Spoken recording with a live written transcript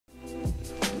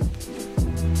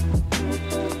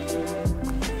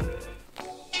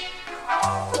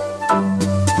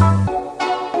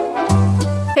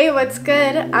what's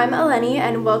good? I'm Eleni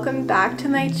and welcome back to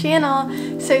my channel.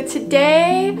 So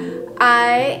today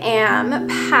I am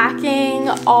packing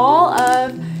all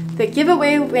of the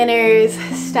giveaway winners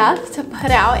stuff to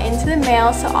put out into the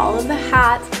mail, so all of the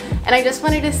hats. And I just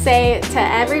wanted to say to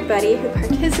everybody who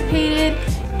participated,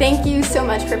 thank you so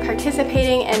much for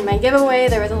participating in my giveaway.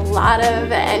 There was a lot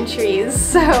of entries,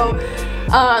 so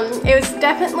it was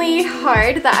definitely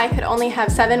hard that I could only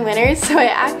have 7 winners, so I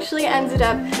actually ended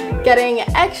up getting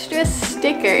extra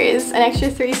stickers, an extra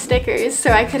 3 stickers,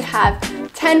 so I could have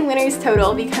 10 winners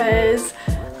total because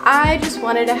I just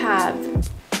wanted to have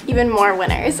even more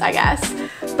winners, I guess.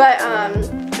 But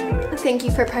thank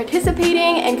you for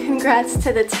participating and congrats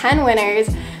to the 10 winners.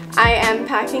 I am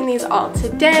packing these all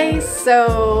today,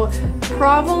 so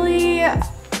probably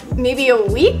maybe a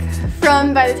week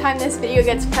from by the time this video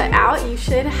gets put out, you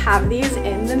should have these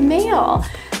in the mail.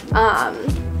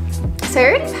 So I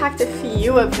already packed a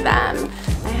few of them.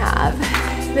 I have,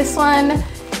 this one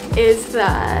is the,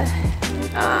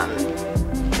 I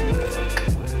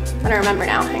don't remember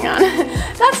now, hang on.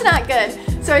 That's not good.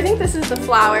 So I think this is the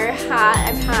flower hat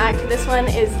I packed. This one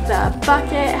is the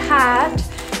bucket hat.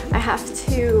 I have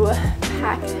to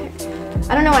pack it.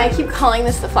 I don't know why I keep calling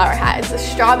this the flower hat. It's a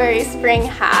strawberry spring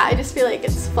hat. I just feel like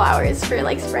it's flowers for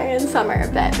like spring and summer a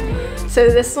bit. So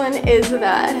this one is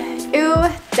the Ew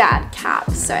Dad cap.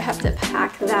 So I have to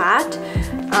pack that.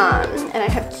 And I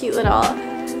have cute little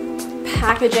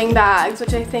packaging bags,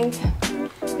 which I think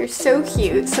are so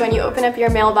cute. So when you open up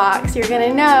your mailbox, you're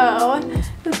gonna know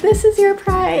that this is your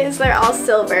prize. They're all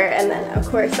silver. And then of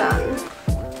course,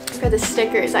 for the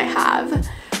stickers I have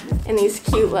in these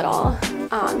cute little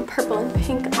purple and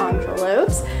pink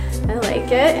envelopes. I like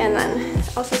it. And then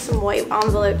also some white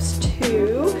envelopes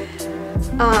too.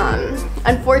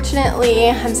 Unfortunately,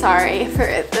 I'm sorry, for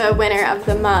the winner of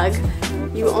the mug,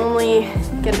 you only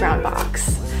get a brown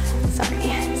box.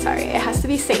 Sorry, it has to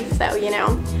be safe though, you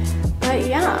know. But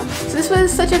yeah, so this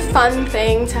was such a fun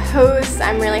thing to host.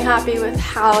 I'm really happy with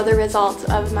how the results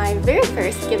of my very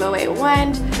first giveaway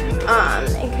went.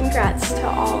 And congrats to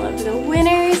all of the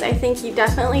winners. I think you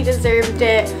definitely deserved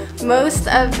it. Most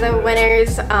of the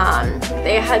winners,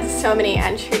 they had so many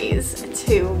entries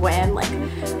to win, like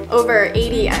over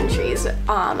 80 entries,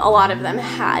 a lot of them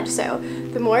had. So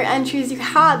the more entries you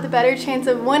had, the better chance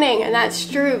of winning. And that's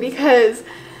true because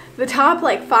the top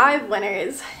like 5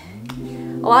 winners,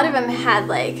 a lot of them had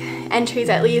like entries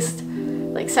at least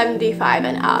like 75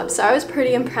 and up. So I was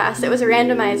pretty impressed. It was a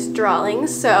randomized drawing,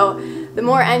 so the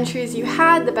more entries you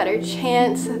had, the better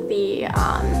chance the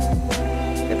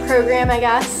program, I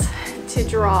guess, to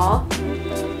draw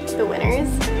the winners,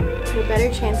 the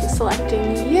better chance of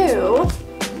selecting you.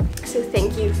 So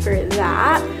thank you for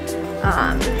that.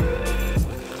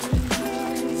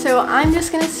 So I'm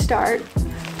just gonna start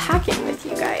packing with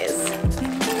you guys.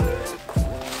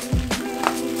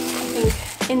 I think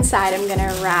inside I'm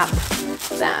gonna wrap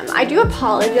them. I do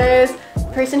apologize.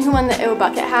 The person who won the Ew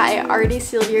bucket hat, I already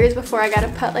sealed yours before I gotta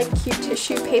put like cute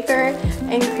tissue paper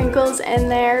and crinkles in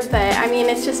there, but I mean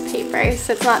it's just paper,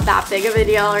 so it's not that big of a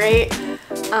deal, right?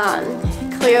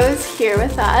 Cleo's here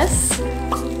with us to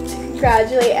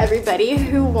congratulate everybody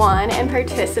who won and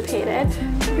participated.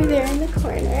 Over there in the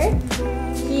corner.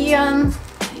 He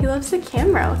loves the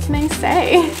camera, what can I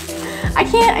say? I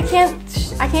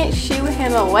can't shoo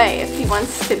him away if he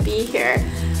wants to be here.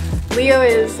 Leo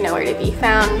is nowhere to be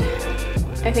found.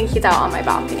 I think he's out on my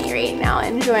balcony right now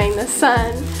enjoying the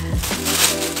sun.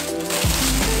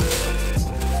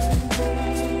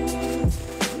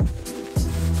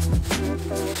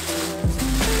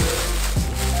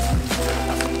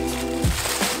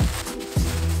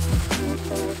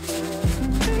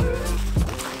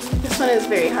 This one is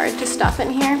very hard to stuff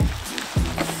in here,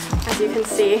 as you can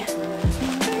see,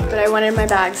 but I wanted my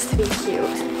bags to be cute.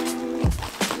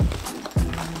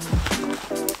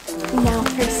 Now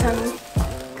for some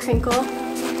crinkle,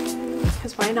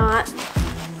 because why not?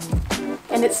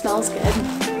 And it smells good.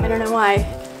 I don't know why.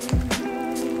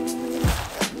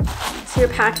 So your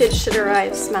package should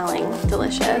arrive smelling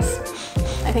delicious.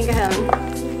 I think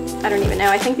I don't even know.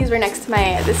 I think these were next to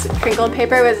my, this crinkled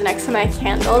paper was next to my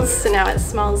candles, so now it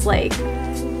smells like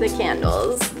the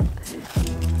candles.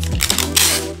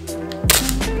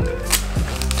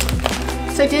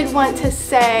 So I did want to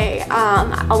say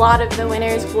a lot of the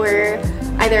winners were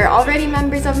either already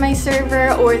members of my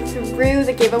server or through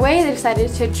the giveaway they decided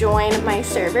to join my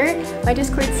server, my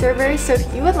Discord server. So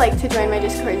if you would like to join my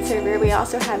Discord server, we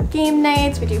also have game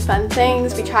nights, we do fun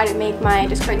things, we try to make my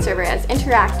Discord server as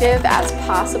interactive as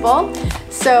possible.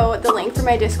 So the link for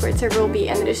my Discord server will be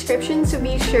in the description, so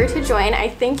be sure to join. I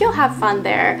think you'll have fun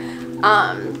there.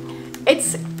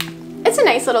 It's it's a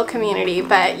nice little community,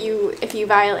 but if you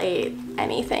violate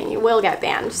anything, you will get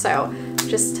banned. So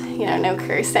just, you know, no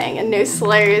cursing and no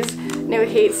slurs, no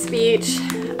hate speech.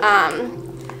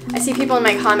 I see people in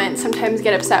my comments sometimes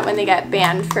get upset when they get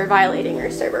banned for violating your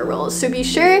server rules. So be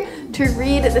sure to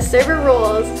read the server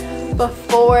rules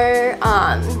before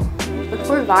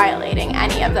violating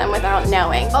any of them without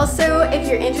knowing. Also, if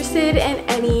you're interested in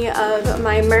any of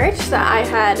my merch that I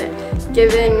had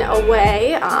given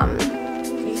away,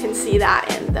 you can see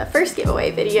that in the first giveaway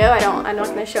video. I'm not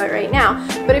going to show it right now.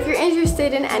 But if you're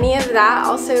interested in any of that,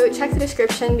 also check the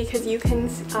description because you can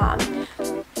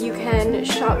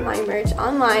shop my merch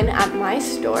online at my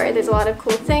store. There's a lot of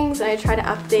cool things, and I try to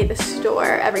update the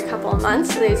store every couple of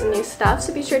months, so there's new stuff,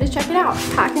 so be sure to check it out.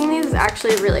 Packing these is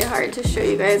actually really hard to show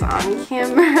you guys on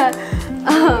camera,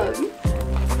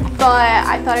 but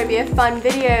I thought it'd be a fun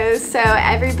video so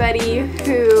everybody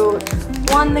who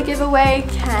won the giveaway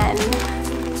can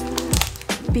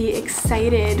be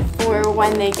excited for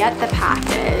when they get the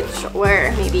package,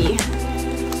 or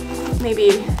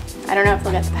maybe I don't know if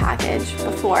they'll get the package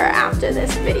before or after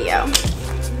this video.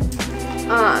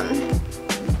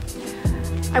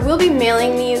 I will be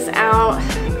mailing these out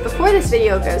before this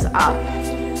video goes up,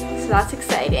 so that's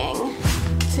exciting.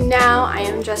 So now I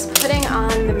am just putting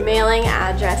on the mailing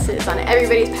addresses on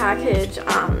everybody's package.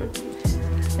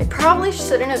 I probably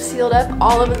shouldn't have sealed up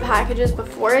all of the packages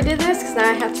before I did this because now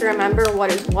I have to remember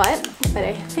what is what, but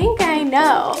I think I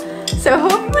know. So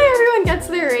hopefully everyone gets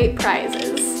their right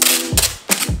prizes.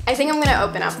 I think I'm gonna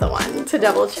open up the one to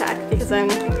double check because I'm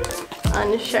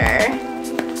unsure,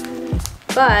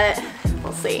 but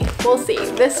we'll see. We'll see.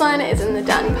 This one is in the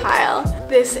done pile.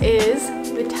 This is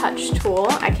the touch tool.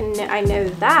 I know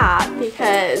that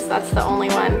because that's the only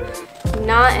one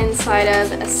not inside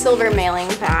of a silver mailing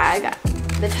bag.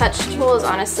 The touch tool is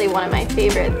honestly one of my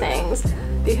favorite things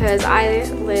because I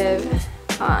live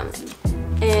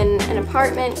in an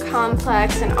apartment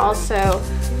complex, and also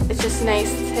it's just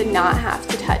nice to not have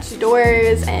to touch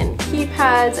doors and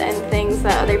keypads and things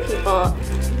that other people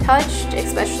touched,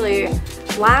 especially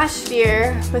last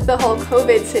year with the whole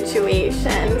COVID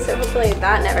situation. So hopefully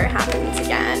that never happens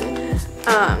again.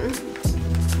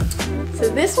 So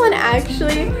this one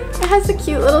actually, it has a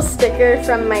cute little sticker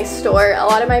from my store. A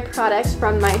lot of my products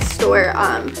from my store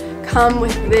come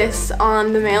with this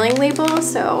on the mailing label,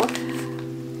 so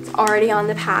it's already on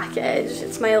the package.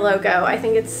 It's my logo. I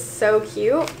think it's so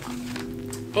cute,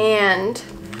 and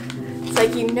it's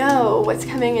like you know what's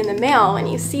coming in the mail when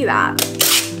you see that.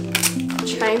 I'm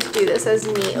trying to do this as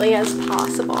neatly as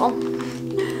possible,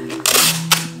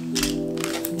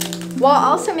 while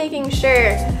also making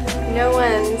sure no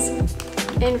one's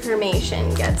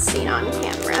information gets seen on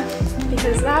camera,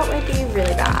 because that would be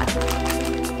really bad,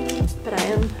 but I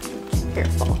am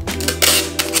careful.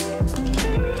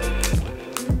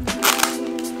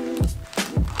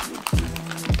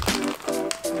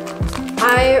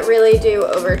 I really do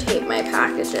over tape my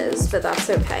packages, but that's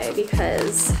okay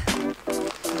because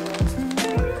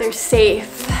they're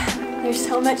safe. There's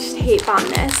so much tape on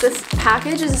this. This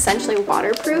package is essentially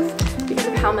waterproof because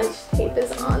of how much tape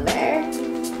is on there.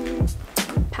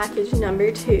 Package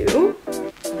number 2.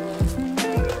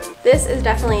 This is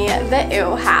definitely the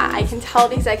ew hat. I can tell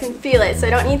because I can feel it, so I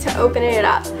don't need to open it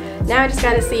up. Now I just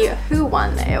gotta see who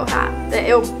won the ew hat. The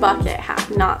ew bucket hat,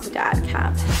 not the dad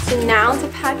cap. So now to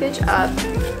package up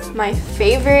my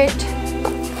favorite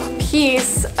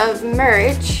piece of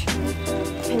merch.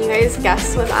 Can you guys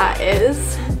guess what that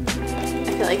is?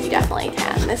 I feel like you definitely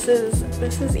can. This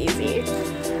is easy.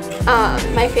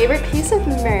 My favorite piece of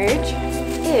merch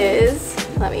is,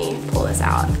 let me pull this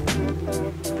out.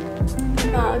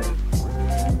 Mug.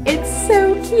 It's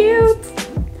so cute.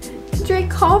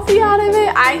 Drink coffee out of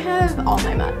it. I have all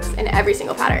my mugs in every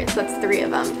single pattern, so that's 3 of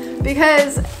them,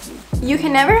 because you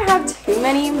can never have too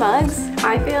many mugs.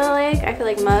 I feel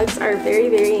like mugs are very,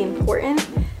 very important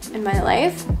in my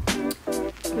life.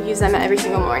 I use them every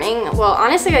single morning. Well,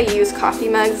 honestly, I use coffee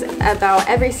mugs about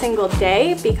every single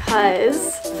day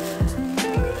because,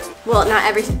 well,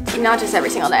 not just every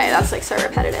single day, that's like so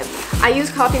repetitive. I use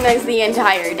coffee mugs the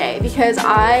entire day because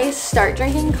I start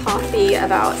drinking coffee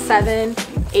about 7,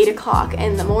 8 o'clock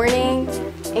in the morning,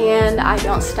 and I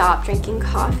don't stop drinking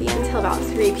coffee until about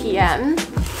 3 p.m.,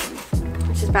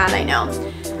 which is bad, I know.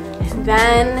 And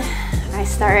then I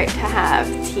start to have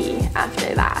tea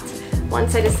after that.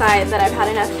 Once I decide that I've had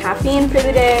enough caffeine for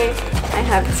the day, I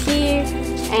have tea,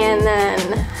 and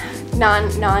then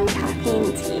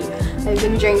non-caffeine tea. I've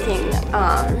been drinking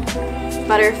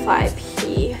butterfly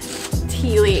pea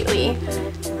tea lately.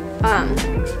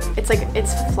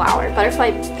 It's flower,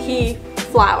 butterfly pea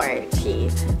flower tea.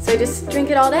 So I just drink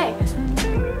it all day.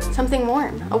 something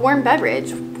warm, a warm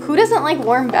beverage. Who doesn't like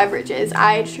warm beverages?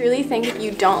 I truly think if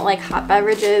you don't like hot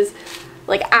beverages,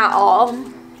 like at all,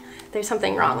 there's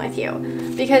something wrong with you,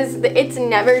 because it's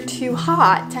never too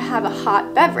hot to have a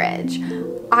hot beverage.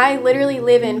 I literally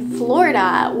live in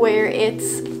Florida where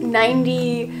it's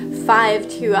 95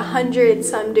 to 100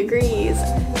 some degrees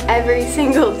every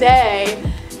single day,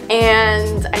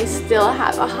 and I still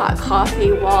have a hot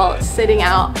coffee while sitting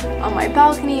out on my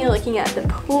balcony looking at the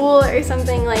pool or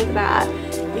something like that.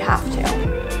 You have to.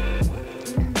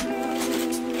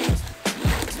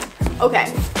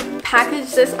 Okay.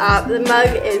 Package this up. The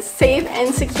mug is safe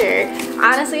and secure.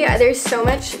 Honestly, there's so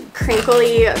much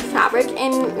crinkly fabric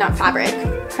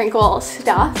crinkle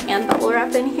stuff and bubble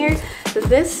wrap in here that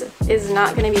this is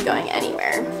not going to be going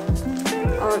anywhere.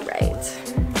 All right.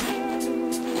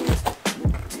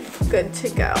 Good to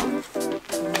go.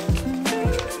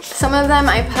 Some of them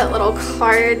I put little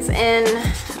cards in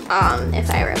if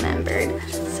I remembered.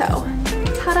 So,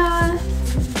 ta-da!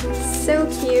 So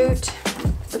cute.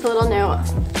 With a little note.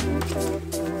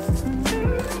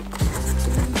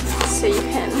 So you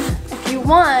can, if you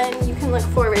won, you can look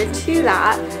forward to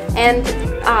that. And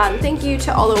thank you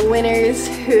to all the winners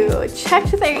who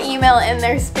checked their email in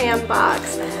their spam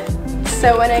box.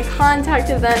 So when I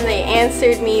contacted them, they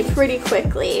answered me pretty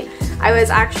quickly. I was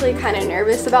actually kind of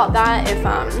nervous about that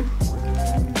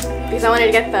because I wanted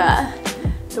to get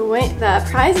the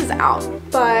prizes out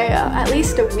by at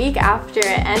least a week after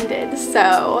it ended.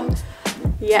 So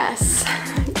yes,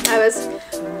 I was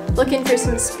looking for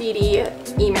some speedy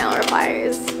email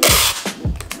replies.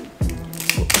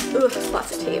 Ooh,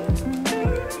 lots of tape.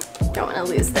 Don't want to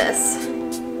lose this.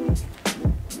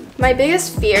 My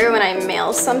biggest fear when I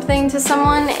mail something to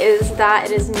someone is that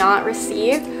it is not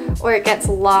received, or it gets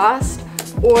lost,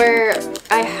 or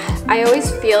I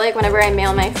always feel like whenever I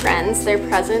mail my friends their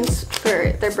presents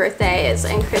for their birthdays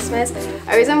and Christmas,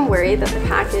 I always am worried that the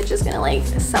package is gonna like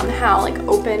somehow like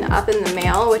open up in the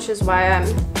mail, which is why I'm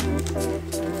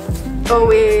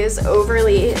always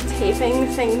overly taping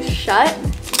things shut.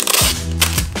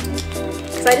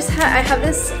 Because I have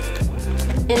this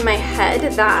in my head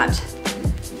that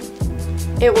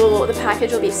the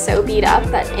package will be so beat up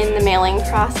that in the mailing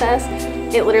process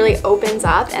it literally opens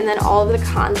up and then all of the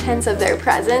contents of their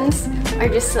presents are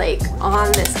just like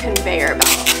on this conveyor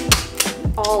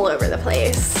belt all over the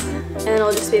place, and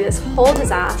it'll just be this whole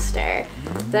disaster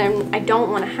that I don't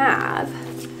want to have.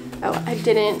 Oh, I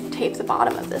didn't tape the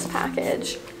bottom of this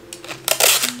package.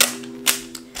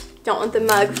 Don't want the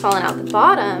mug falling out the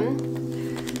bottom.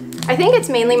 I think it's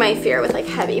mainly my fear with like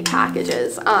heavy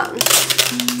packages.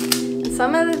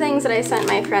 Some of the things that I sent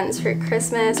my friends for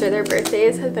Christmas or their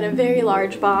birthdays have been a very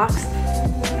large box,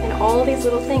 and all these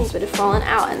little things would have fallen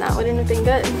out, and that wouldn't have been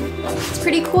good. It's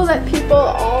pretty cool that people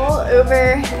all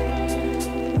over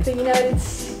the United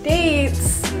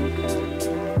States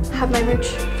have my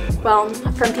merch. Well,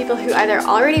 from people who either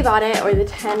already bought it or the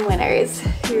 10 winners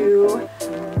who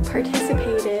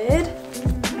participated.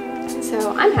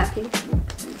 So I'm happy.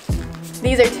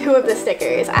 These are 2 of the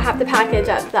stickers. I have to package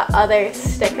up the other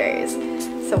stickers,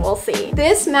 so we'll see.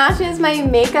 This matches my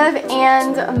makeup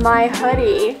and my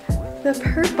hoodie, the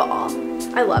purple.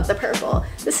 I love the purple.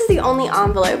 This is the only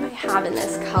envelope I have in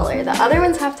this color. The other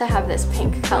ones have to have this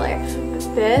pink color.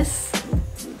 But this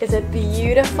is a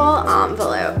beautiful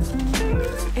envelope.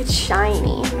 It's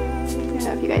shiny. I don't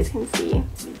know if you guys can see.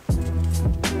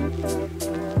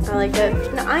 I like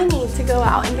it. Now I need to go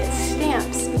out and get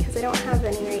stamps because I don't have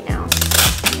any right now.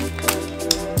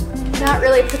 That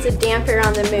really puts a damper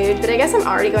on the mood, but I guess I'm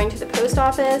already going to the post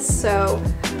office, so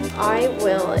I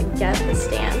will get the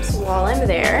stamps while I'm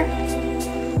there.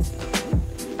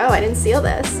 Oh, I didn't seal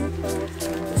this.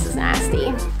 This is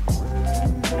nasty.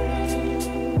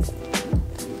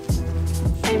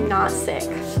 I'm not sick.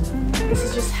 This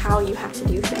is just how you have to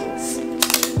do things.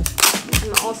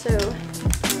 I'm also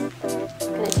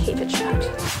gonna tape it shut.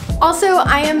 Also,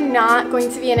 I am not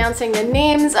going to be announcing the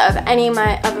names of any of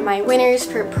my winners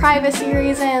for privacy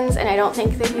reasons, and I don't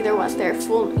think they either want their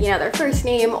full, their first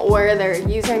name or their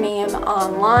username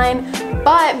online.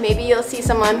 But maybe you'll see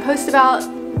someone post about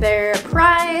their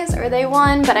prize or they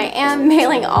won, but I am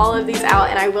mailing all of these out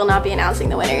and I will not be announcing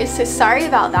the winners. So sorry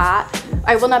about that.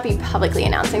 I will not be publicly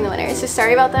announcing the winners. So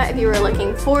sorry about that if you were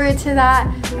looking forward to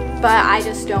that, but I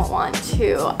just don't want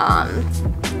to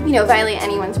violate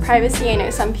anyone's privacy. I know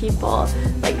some people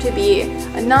like to be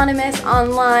anonymous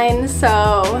online,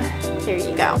 so there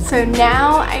you go. So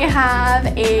now I have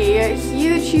a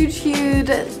huge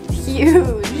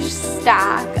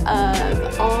stack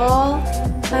of all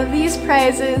of these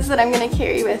prizes that I'm gonna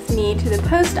carry with me to the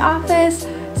post office.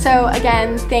 So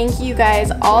again, thank you guys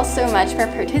all so much for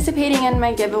participating in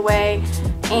my giveaway,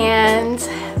 and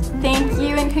thank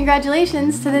you and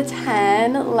congratulations to the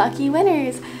 10 lucky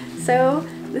winners. So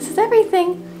this is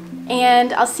everything,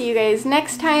 and I'll see you guys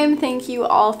next time. Thank you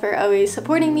all for always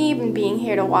supporting me and being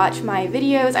here to watch my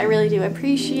videos. I really do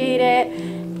appreciate it,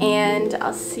 and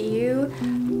I'll see you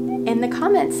in the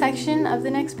comments section of the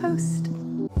next post.